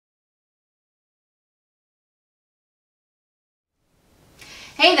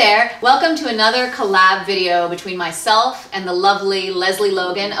Hey there, welcome to another collab video between myself and the lovely Lesley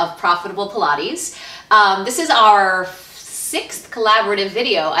Logan of Profitable Pilates. This is our 6th collaborative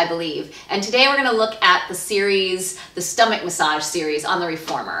video, I believe, and today we're going to look at the series, the stomach massage series on the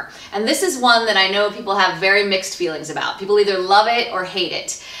reformer. And this is one that I know people have very mixed feelings about. People either love it or hate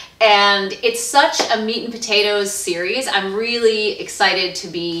it. And it's such a meat and potatoes series. I'm really excited to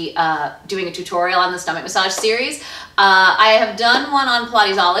be doing a tutorial on the stomach massage series. I have done one on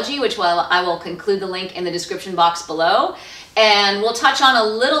Pilatesology, which I will conclude the link in the description box below. And we'll touch on a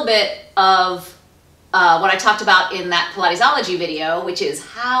little bit of what I talked about in that Pilatesology video, which is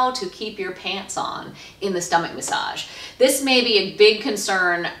how to keep your pants on in the stomach massage. This may be a big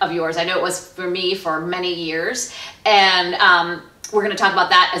concern of yours. I know it was for me for many years, and we're going to talk about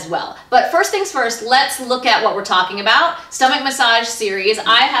that as well. But first things first, let's look at what we're talking about. Stomach massage series.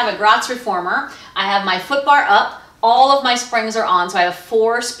 I have a Gratz reformer. I have my foot bar up. All of my springs are on, so I have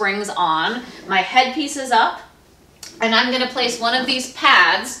 4 springs on. My headpiece is up, and I'm going to place one of these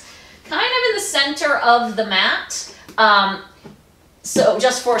pads kind of in the center of the mat, so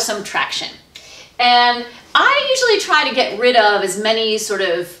just for some traction. And I usually try to get rid of as many sort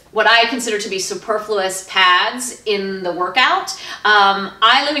of what I consider to be superfluous pads in the workout.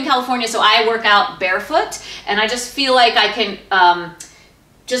 I live in California, so I work out barefoot, and I just feel like I can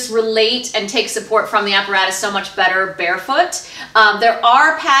just relate and take support from the apparatus so much better barefoot. There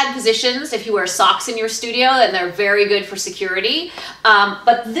are pad positions if you wear socks in your studio, and they're very good for security.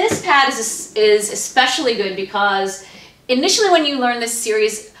 But this pad is especially good because initially when you learn this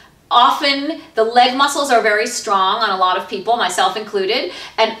series, often the leg muscles are very strong on a lot of people, myself included,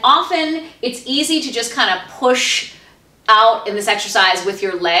 and often it's easy to just kind of push out in this exercise with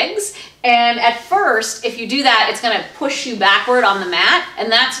your legs. And at first, if you do that, it's going to push you backward on the mat,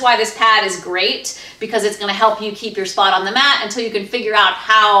 and that's why this pad is great, because it's going to help you keep your spot on the mat until you can figure out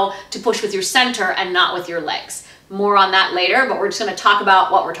how to push with your center and not with your legs. More on that later, but we're just going to talk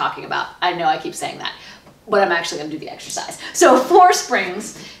about what we're talking about. I know I keep saying that, but I'm actually going to do the exercise. So 4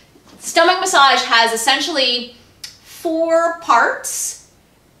 springs. Stomach massage has essentially 4 parts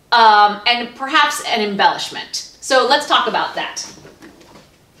and perhaps an embellishment. So let's talk about that.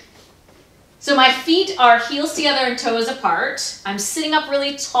 So my feet are heels together and toes apart. I'm sitting up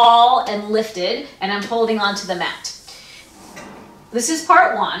really tall and lifted, and I'm holding onto the mat. This is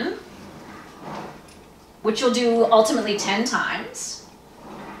part 1, which you'll do ultimately 10 times.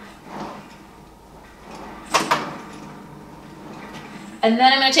 And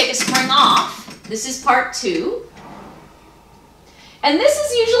then I'm going to take a spring off. This is part 2. And this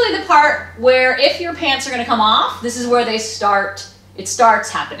is usually the part where if your pants are going to come off, this is where it starts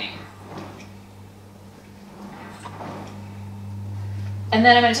happening. And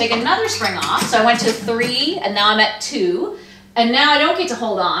then I'm going to take another spring off. So I went to 3, and now I'm at 2. And now I don't get to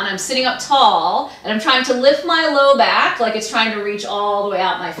hold on. I'm sitting up tall, and I'm trying to lift my low back like it's trying to reach all the way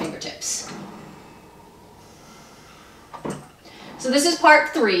out my fingertips. So this is part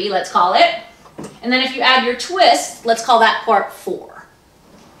 3, let's call it. And then if you add your twist, let's call that part 4.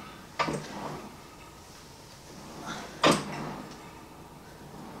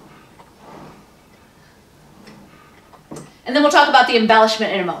 And then we'll talk about the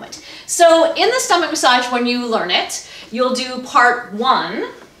embellishment in a moment. So in the stomach massage, when you learn it, you'll do part 1.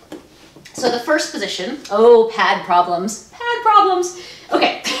 So the first position, oh, pad problems,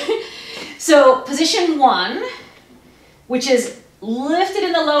 Okay, so position 1, which is lifted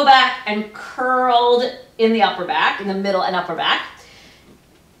in the low back and curled in the upper back, in the middle and upper back.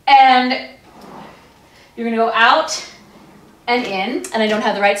 And you're gonna go out and in, and I don't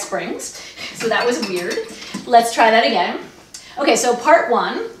have the right springs, so that was weird. Let's try that again. Okay, so part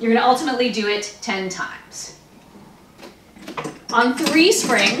 1, you're gonna ultimately do it 10 times. On 3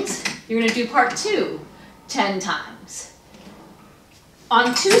 springs, you're gonna do part 2 10 times.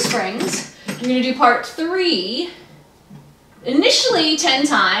 On 2 springs, you're gonna do part 3 initially 10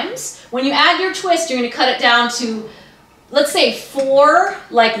 times. When you add your twist, you're going to cut it down to, let's say 4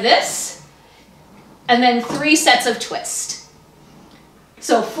 like this, and then 3 sets of twist.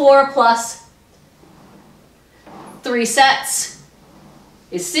 So 4 plus 3 sets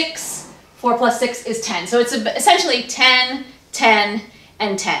is 6. 4 plus 6 is 10. So it's essentially 10, 10,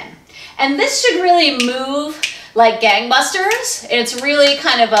 and 10. And this should really move like gangbusters. It's really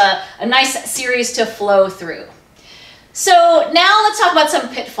kind of a nice series to flow through. So now let's talk about some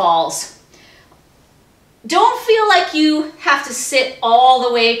pitfalls. Don't feel like you have to sit all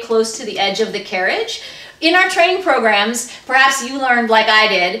the way close to the edge of the carriage. In our training programs, perhaps you learned, like I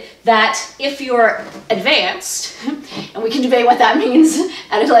did, that if you're advanced, and we can debate what that means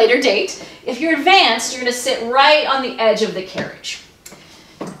at a later date, if you're advanced, you're going to sit right on the edge of the carriage.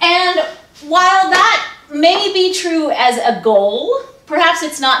 And while that may be true as a goal, perhaps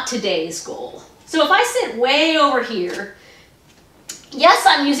it's not today's goal. So if I sit way over here, yes,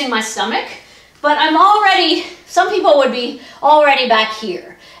 I'm using my stomach, but I'm already, some people would be already back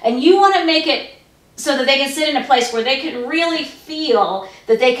here. And you want to make it so that they can sit in a place where they can really feel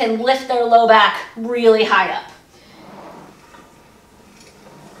that they can lift their low back really high up.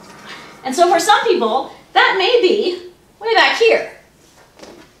 And so for some people, that may be way back here.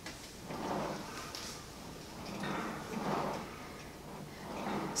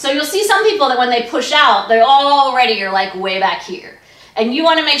 So you'll see some people that when they push out, they already are like way back here. And you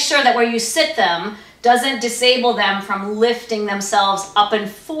want to make sure that where you sit them doesn't disable them from lifting themselves up and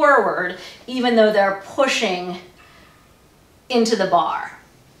forward, even though they're pushing into the bar.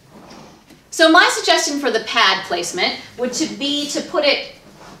 So my suggestion for the pad placement would be to put it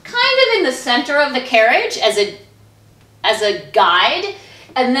kind of in the center of the carriage as a guide,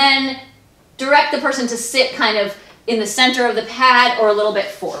 and then direct the person to sit kind of in the center of the pad or a little bit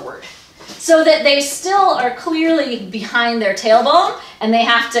forward, so that they still are clearly behind their tailbone and they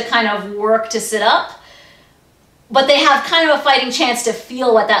have to kind of work to sit up, but they have kind of a fighting chance to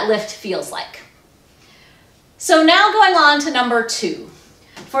feel what that lift feels like. So now going on to number 2.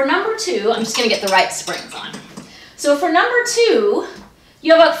 For number 2, I'm just going to get the right springs on. So for number 2,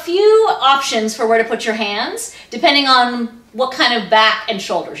 you have a few options for where to put your hands, depending on what kind of back and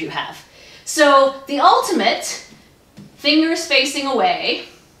shoulders you have. So the ultimate, fingers facing away,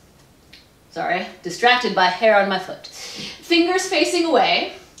 sorry, distracted by hair on my foot. Fingers facing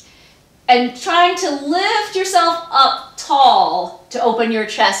away, and trying to lift yourself up tall to open your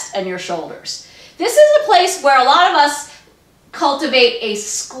chest and your shoulders. This is a place where a lot of us cultivate a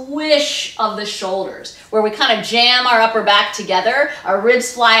squish of the shoulders, where we kind of jam our upper back together, our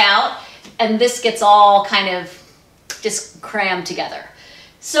ribs fly out, and this gets all kind of just crammed together.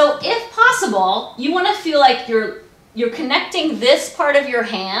 So if possible, you want to feel like you're connecting this part of your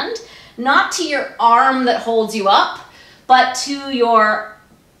hand, not to your arm that holds you up, but to your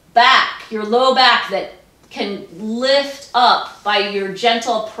back, your low back that can lift up by your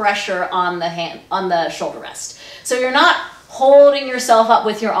gentle pressure on the hand, on the shoulder rest. So you're not holding yourself up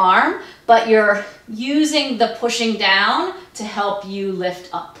with your arm, but you're using the pushing down to help you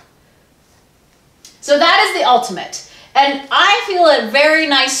lift up. So that is the ultimate. And I feel a very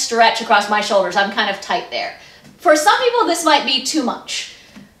nice stretch across my shoulders. I'm kind of tight there. For some people, this might be too much.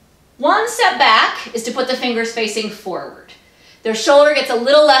 One step back is to put the fingers facing forward. Their shoulder gets a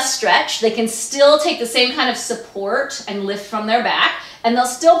little less stretch. They can still take the same kind of support and lift from their back, and they'll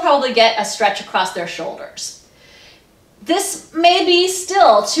still probably get a stretch across their shoulders. This may be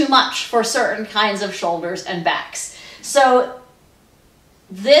still too much for certain kinds of shoulders and backs. So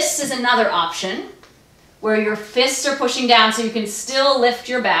this is another option where your fists are pushing down so you can still lift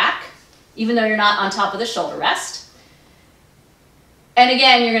your back, even though you're not on top of the shoulder rest. And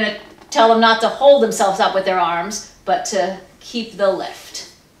again, you're going to tell them not to hold themselves up with their arms, but to keep the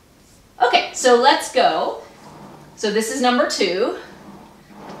lift. Okay, so let's go. So this is number 2.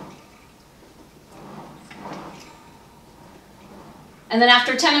 And then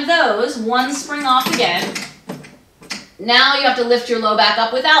after 10 of those, one spring off again. Now you have to lift your low back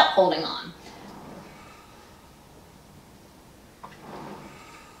up without holding on.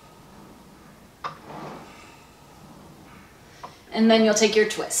 And then you'll take your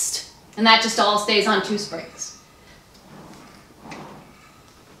twist. And that just all stays on 2 springs.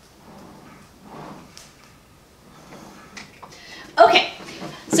 Okay,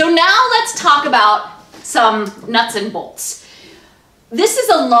 so now let's talk about some nuts and bolts. This is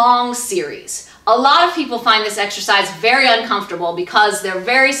a long series. A lot of people find this exercise very uncomfortable because they're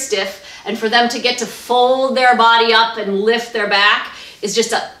very stiff, and for them to get to fold their body up and lift their back is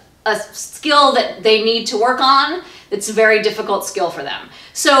just a skill that they need to work on. It's a very difficult skill for them.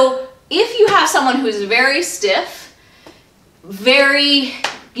 So if you have someone who's very stiff, very,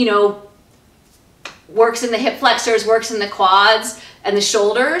 works in the hip flexors, works in the quads and the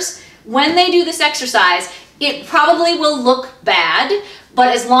shoulders, when they do this exercise, it probably will look bad, but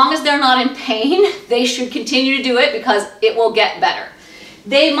as long as they're not in pain, they should continue to do it because it will get better.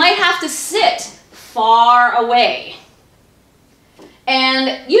 They might have to sit far away.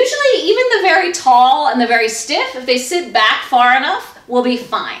 And usually even the very tall and the very stiff, if they sit back far enough, will be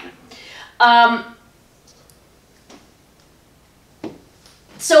fine.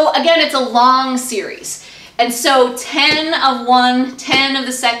 So again, it's a long series. And so 10 of one, 10 of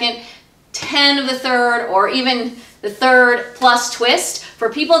the second, 10 of the third, or even the third plus twist.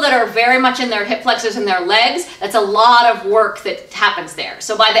 For people that are very much in their hip flexors and their legs, that's a lot of work that happens there.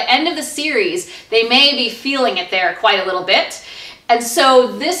 So by the end of the series, they may be feeling it there quite a little bit. And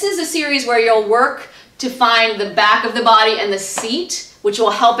so this is a series where you'll work to find the back of the body and the seat, which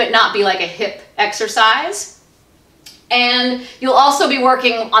will help it not be like a hip exercise. And you'll also be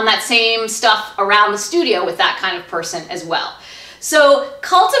working on that same stuff around the studio with that kind of person as well. So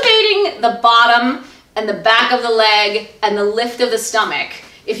cultivating the bottom and the back of the leg and the lift of the stomach,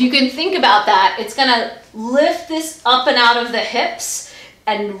 if you can think about that, it's gonna lift this up and out of the hips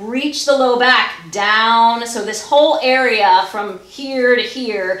and reach the low back down. So this whole area from here to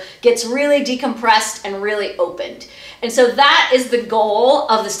here gets really decompressed and really opened. And so that is the goal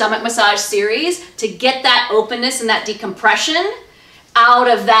of the stomach massage series, to get that openness and that decompression out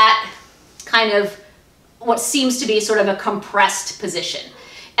of that kind of what seems to be sort of a compressed position.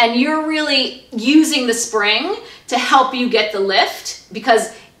 And you're really using the spring to help you get the lift,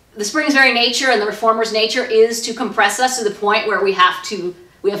 because the spring's very nature and the reformer's nature is to compress us to the point where we have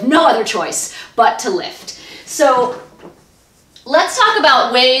no other choice but to lift. So let's talk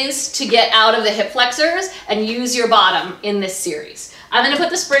about ways to get out of the hip flexors and use your bottom in this series. I'm going to put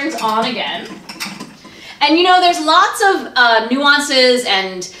the springs on again. And you know, there's lots of nuances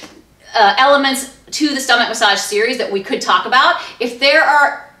and elements to the stomach massage series that we could talk about. If there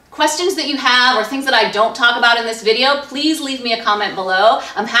are questions that you have or things that I don't talk about in this video, please leave me a comment below.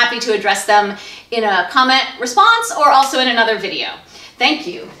 I'm happy to address them in a comment response or also in another video. Thank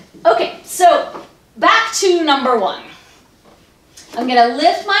you. Okay, so back to number one. I'm gonna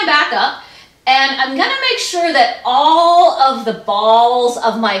lift my back up and I'm gonna make sure that all of the balls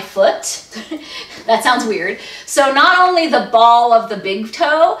of my foot, that sounds weird. So not only the ball of the big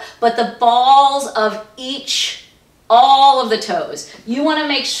toe, but the balls of all of the toes. You wanna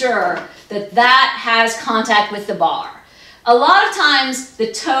make sure that that has contact with the bar. A lot of times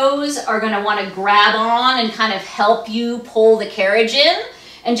the toes are gonna wanna grab on and kind of help you pull the carriage in.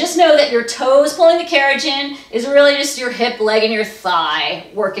 And just know that your toes pulling the carriage in is really just your hip, leg, and your thigh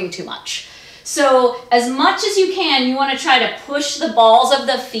working too much. So as much as you can, you want to try to push the balls of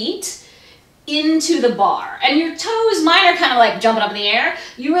the feet into the bar. And your toes, mine are kind of like jumping up in the air.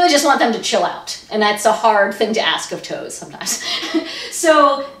 You really just want them to chill out. And that's a hard thing to ask of toes sometimes.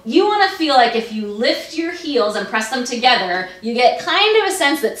 So you want to feel like if you lift your heels and press them together, you get kind of a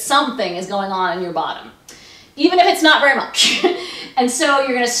sense that something is going on in your bottom, even if it's not very much. And so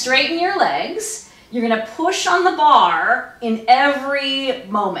you're going to straighten your legs. You're going to push on the bar in every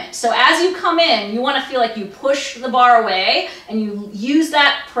moment. So as you come in, you want to feel like you push the bar away and you use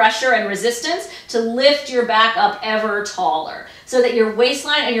that pressure and resistance to lift your back up ever taller so that your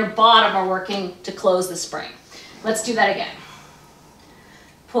waistline and your bottom are working to close the spring. Let's do that again.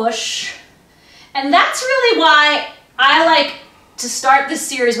 Push. And that's really why I like to start this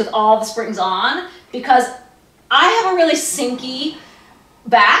series with all the springs on, because I have a really sinky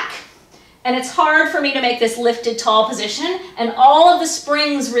back and it's hard for me to make this lifted tall position, and all of the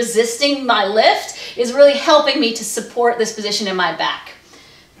springs resisting my lift is really helping me to support this position in my back.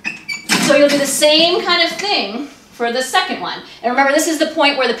 So you'll do the same kind of thing for the second one. And remember, this is the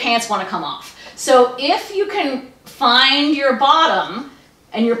point where the pants want to come off. So if you can find your bottom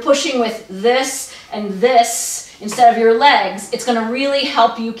and you're pushing with this and this instead of your legs, it's going to really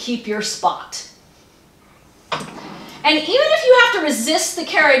help you keep your spot. And even if you have to resist the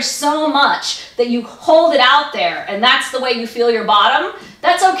carriage so much that you hold it out there and that's the way you feel your bottom,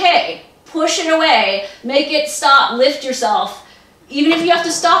 that's okay. Push it away, make it stop, lift yourself. Even if you have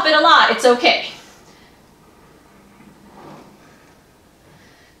to stop it a lot, it's okay.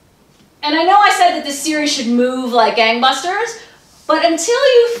 And I know I said that this series should move like gangbusters, but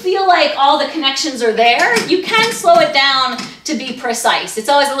until you feel like all the connections are there, you can slow it down to be precise. It's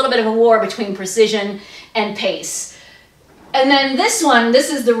always a little bit of a war between precision and pace. And then this one,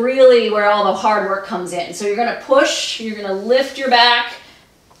 this is really where all the hard work comes in. So you're going to push, you're going to lift your back.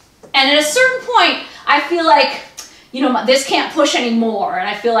 And at a certain point, I feel like, you know, this can't push anymore. And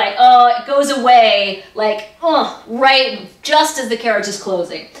I feel like, oh, it goes away, like, oh, right just as the carriage is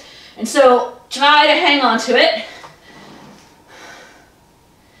closing. And so try to hang on to it.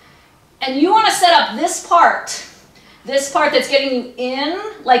 And you want to set up this part that's getting you in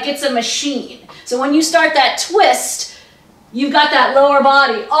like it's a machine. So when you start that twist, you've got that lower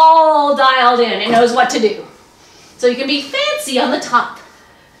body all dialed in. It knows what to do. So you can be fancy on the top.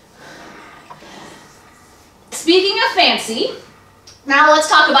 Speaking of fancy, now let's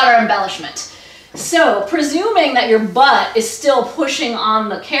talk about our embellishment. So presuming that your butt is still pushing on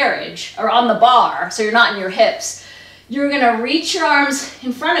the carriage or on the bar, so you're not in your hips, you're going to reach your arms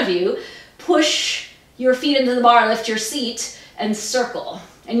in front of you, push your feet into the bar, lift your seat, and circle.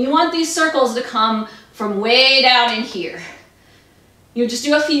 And you want these circles to come from way down in here. You just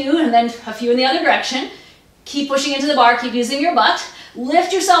do a few and then a few in the other direction. Keep pushing into the bar, keep using your butt.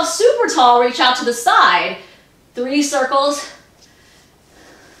 Lift yourself super tall, reach out to the side. 3 circles.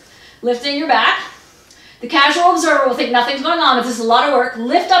 Lifting your back. The casual observer will think nothing's going on, but this is a lot of work.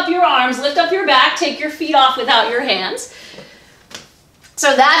 Lift up your arms, lift up your back, take your feet off without your hands.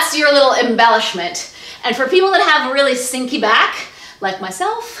 So that's your little embellishment. And for people that have a really sinky back, like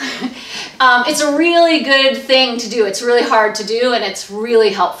myself, it's a really good thing to do. It's really hard to do and it's really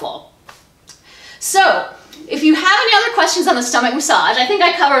helpful. So if you have any other questions on the stomach massage, I think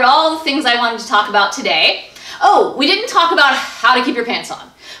I covered all the things I wanted to talk about today. Oh, we didn't talk about how to keep your pants on.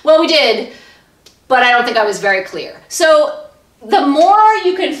 Well, we did, but I don't think I was very clear. So the more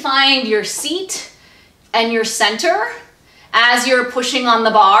you can find your seat and your center as you're pushing on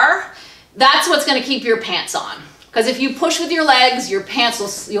the bar, that's what's going to keep your pants on. Because if you push with your legs, your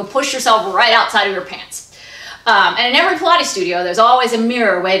pants you'll push yourself right outside of your pants. And in every Pilates studio, there's always a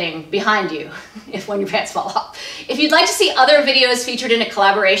mirror waiting behind you when your pants fall off. If you'd like to see other videos featured in a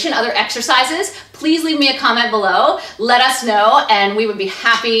collaboration, other exercises, please leave me a comment below. Let us know, and we would be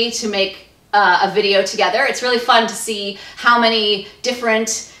happy to make a video together. It's really fun to see how many different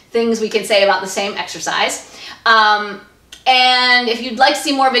things we can say about the same exercise. And if you'd like to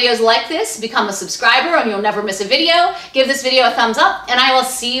see more videos like this, become a subscriber and you'll never miss a video. Give this video a thumbs up and I will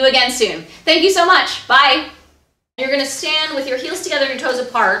see you again soon. Thank you so much. Bye. You're going to stand with your heels together and your toes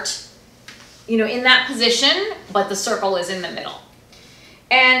apart, you know, in that position, but the circle is in the middle.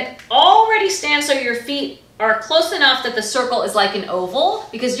 And already stand so your feet are close enough that the circle is like an oval,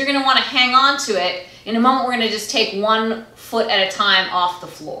 because you're going to want to hang on to it. In a moment, we're going to just take 1 foot at a time off the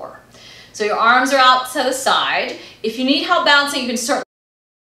floor. So your arms are out to the side. If you need help balancing, you can start